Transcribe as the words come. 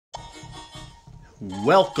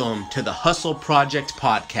Welcome to the Hustle Project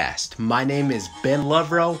podcast. My name is Ben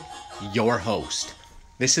Lovro, your host.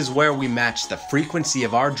 This is where we match the frequency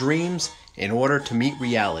of our dreams in order to meet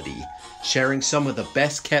reality, sharing some of the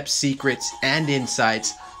best kept secrets and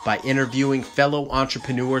insights by interviewing fellow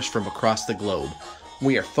entrepreneurs from across the globe.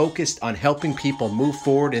 We are focused on helping people move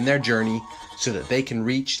forward in their journey so that they can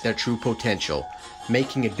reach their true potential,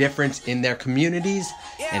 making a difference in their communities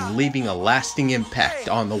and leaving a lasting impact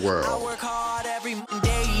on the world. I work hard every day.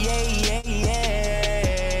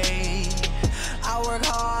 I work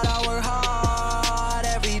hard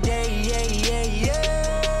every day.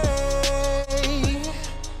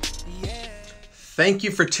 Thank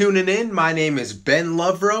you for tuning in. My name is Ben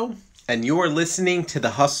Lovro, and you are listening to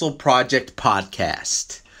the Hustle Project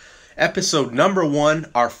podcast. Episode number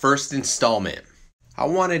 1, our first installment. I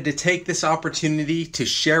wanted to take this opportunity to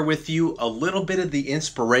share with you a little bit of the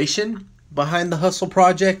inspiration behind the Hustle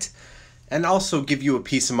Project and also give you a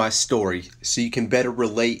piece of my story so you can better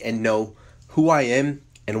relate and know who I am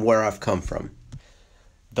and where I've come from.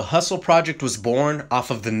 The Hustle Project was born off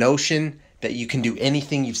of the notion that you can do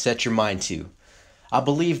anything you've set your mind to. I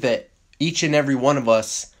believe that each and every one of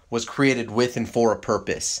us was created with and for a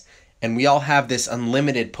purpose, and we all have this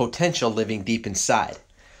unlimited potential living deep inside.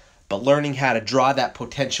 But learning how to draw that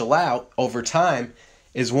potential out over time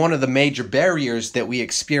is one of the major barriers that we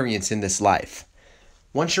experience in this life.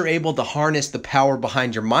 Once you're able to harness the power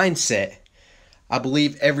behind your mindset, I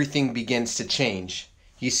believe everything begins to change.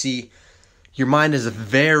 You see, your mind is a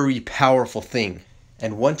very powerful thing.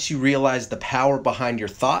 And once you realize the power behind your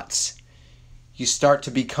thoughts, you start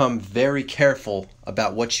to become very careful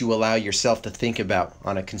about what you allow yourself to think about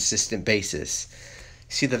on a consistent basis.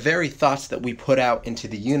 See, the very thoughts that we put out into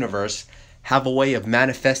the universe have a way of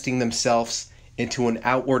manifesting themselves into an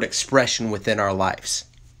outward expression within our lives.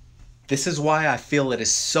 This is why I feel it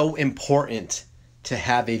is so important to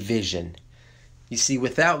have a vision. You see,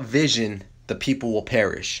 without vision, the people will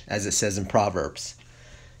perish, as it says in Proverbs.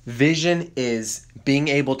 Vision is being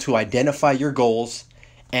able to identify your goals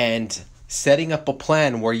and setting up a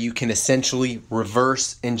plan where you can essentially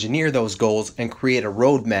reverse engineer those goals and create a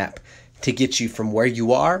roadmap to get you from where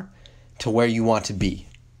you are to where you want to be.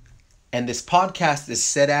 And this podcast is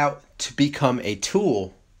set out to become a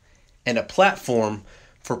tool and a platform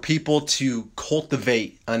for people to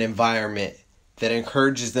cultivate an environment that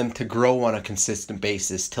encourages them to grow on a consistent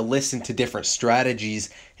basis, to listen to different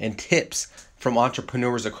strategies and tips from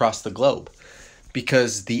entrepreneurs across the globe.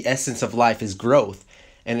 Because the essence of life is growth,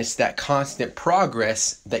 and it's that constant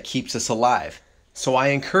progress that keeps us alive. So I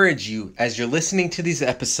encourage you, as you're listening to these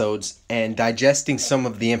episodes and digesting some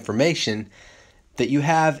of the information, that you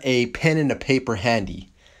have a pen and a paper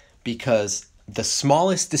handy, because the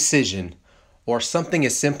smallest decision or something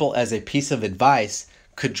as simple as a piece of advice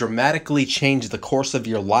could dramatically change the course of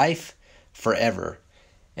your life forever.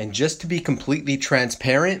 And just to be completely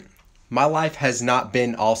transparent, my life has not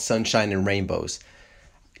been all sunshine and rainbows.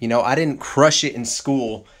 You know, I didn't crush it in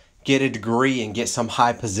school, get a degree and get some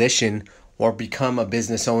high position or become a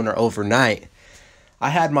business owner overnight. I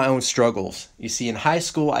had my own struggles. You see, in high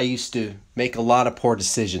school, I used to make a lot of poor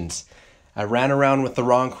decisions. I ran around with the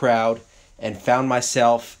wrong crowd and found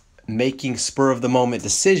myself making spur-of-the-moment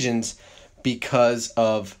decisions because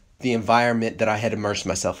of the environment that I had immersed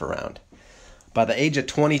myself around. By the age of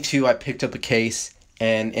 22, I picked up a case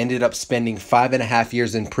and ended up spending 5.5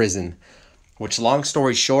 years in prison, which, long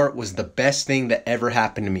story short, was the best thing that ever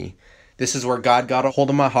happened to me. This is where God got a hold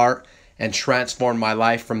of my heart and transformed my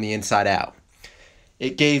life from the inside out.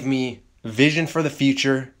 It gave me vision for the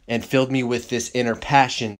future and filled me with this inner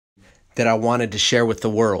passion that I wanted to share with the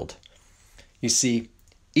world. You see,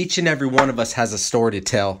 each and every one of us has a story to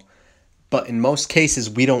tell, but in most cases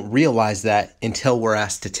we don't realize that until we're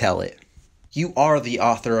asked to tell it. You are the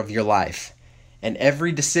author of your life, and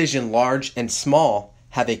every decision, large and small,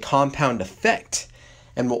 have a compound effect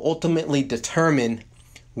and will ultimately determine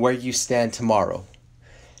where you stand tomorrow.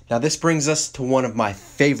 Now, this brings us to one of my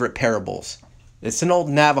favorite parables. It's an old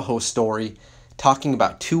Navajo story talking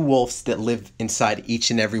about two wolves that live inside each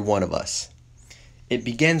and every one of us. It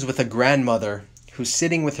begins with a grandmother who's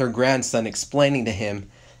sitting with her grandson explaining to him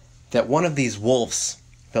that one of these wolves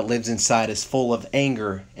that lives inside is full of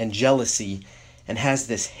anger and jealousy and has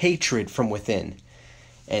this hatred from within.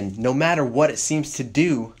 And no matter what it seems to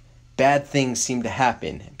do, bad things seem to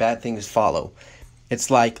happen. Bad things follow.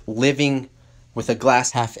 It's like living with a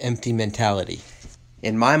glass half empty mentality.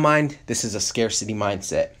 In my mind, this is a scarcity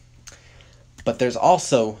mindset. But there's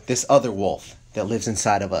also this other wolf that lives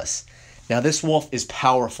inside of us. Now, this wolf is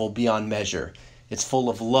powerful beyond measure. It's full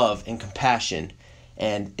of love and compassion,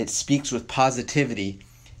 and it speaks with positivity.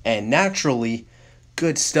 And naturally,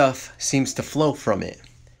 good stuff seems to flow from it,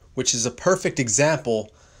 which is a perfect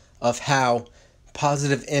example of how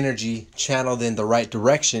positive energy channeled in the right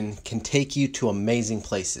direction can take you to amazing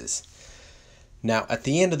places. Now, at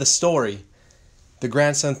the end of the story, the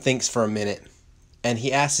grandson thinks for a minute, and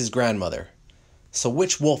he asks his grandmother, "So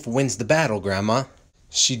which wolf wins the battle, Grandma?"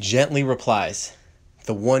 She gently replies,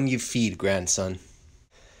 "The one you feed, grandson."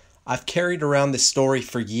 I've carried around this story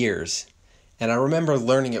for years, and I remember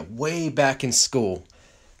learning it way back in school,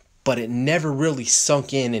 but it never really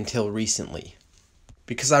sunk in until recently,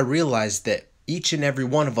 because I realized that each and every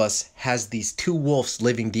one of us has these two wolves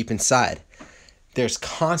living deep inside. There's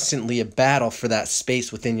constantly a battle for that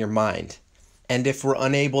space within your mind, and if we're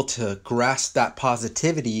unable to grasp that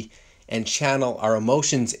positivity and channel our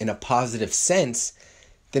emotions in a positive sense,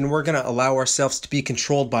 then we're going to allow ourselves to be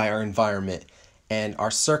controlled by our environment, and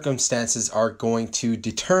our circumstances are going to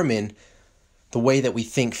determine the way that we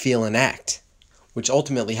think, feel, and act, which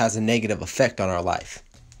ultimately has a negative effect on our life.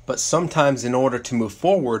 But sometimes in order to move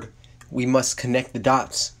forward, we must connect the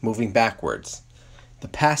dots moving backwards. The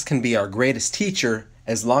past can be our greatest teacher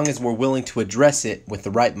as long as we're willing to address it with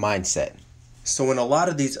the right mindset. So in a lot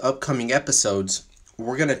of these upcoming episodes,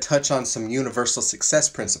 we're going to touch on some universal success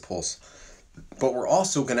principles, but we're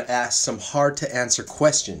also going to ask some hard to answer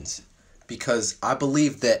questions, because I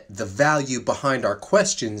believe that the value behind our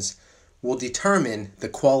questions will determine the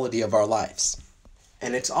quality of our lives.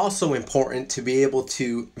 And it's also important to be able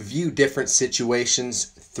to view different situations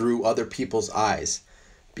through other people's eyes,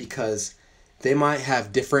 because they might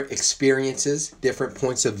have different experiences, different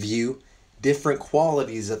points of view, different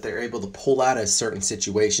qualities that they're able to pull out of certain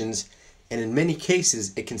situations, and in many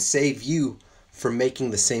cases it can save you from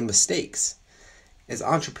making the same mistakes. As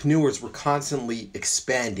entrepreneurs, we're constantly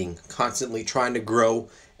expanding, constantly trying to grow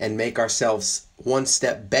and make ourselves one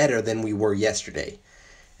step better than we were yesterday.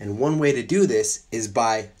 And one way to do this is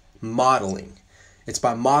by modeling. It's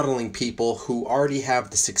by modeling people who already have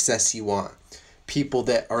the success you want. People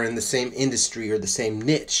that are in the same industry or the same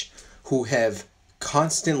niche, who have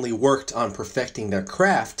constantly worked on perfecting their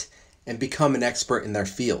craft and become an expert in their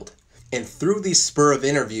field. And through these spur of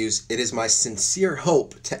interviews, it is my sincere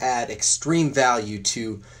hope to add extreme value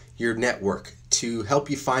to your network, to help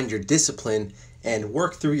you find your discipline and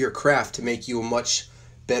work through your craft to make you a much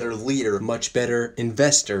better leader, much better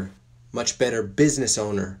investor, much better business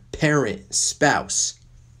owner, parent, spouse.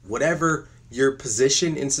 Whatever your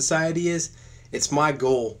position in society is, it's my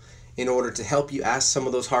goal in order to help you ask some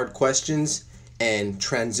of those hard questions and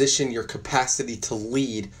transition your capacity to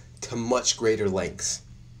lead to much greater lengths.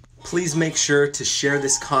 Please make sure to share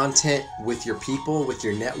this content with your people, with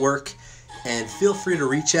your network, and feel free to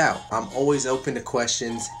reach out. I'm always open to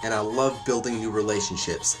questions, and I love building new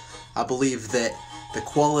relationships. I believe that the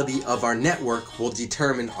quality of our network will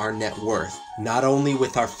determine our net worth, not only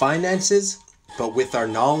with our finances, but with our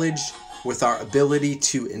knowledge, with our ability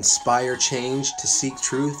to inspire change, to seek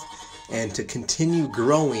truth, and to continue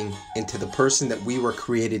growing into the person that we were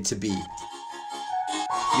created to be.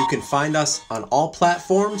 You can find us on all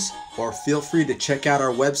platforms, or feel free to check out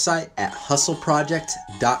our website at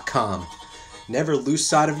hustleproject.com. Never lose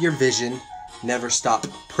sight of your vision, never stop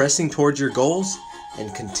pressing towards your goals,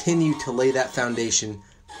 and continue to lay that foundation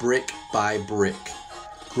brick by brick.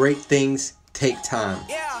 Great things take time.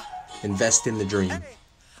 Invest in the dream.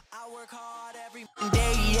 I work hard every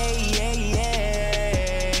day,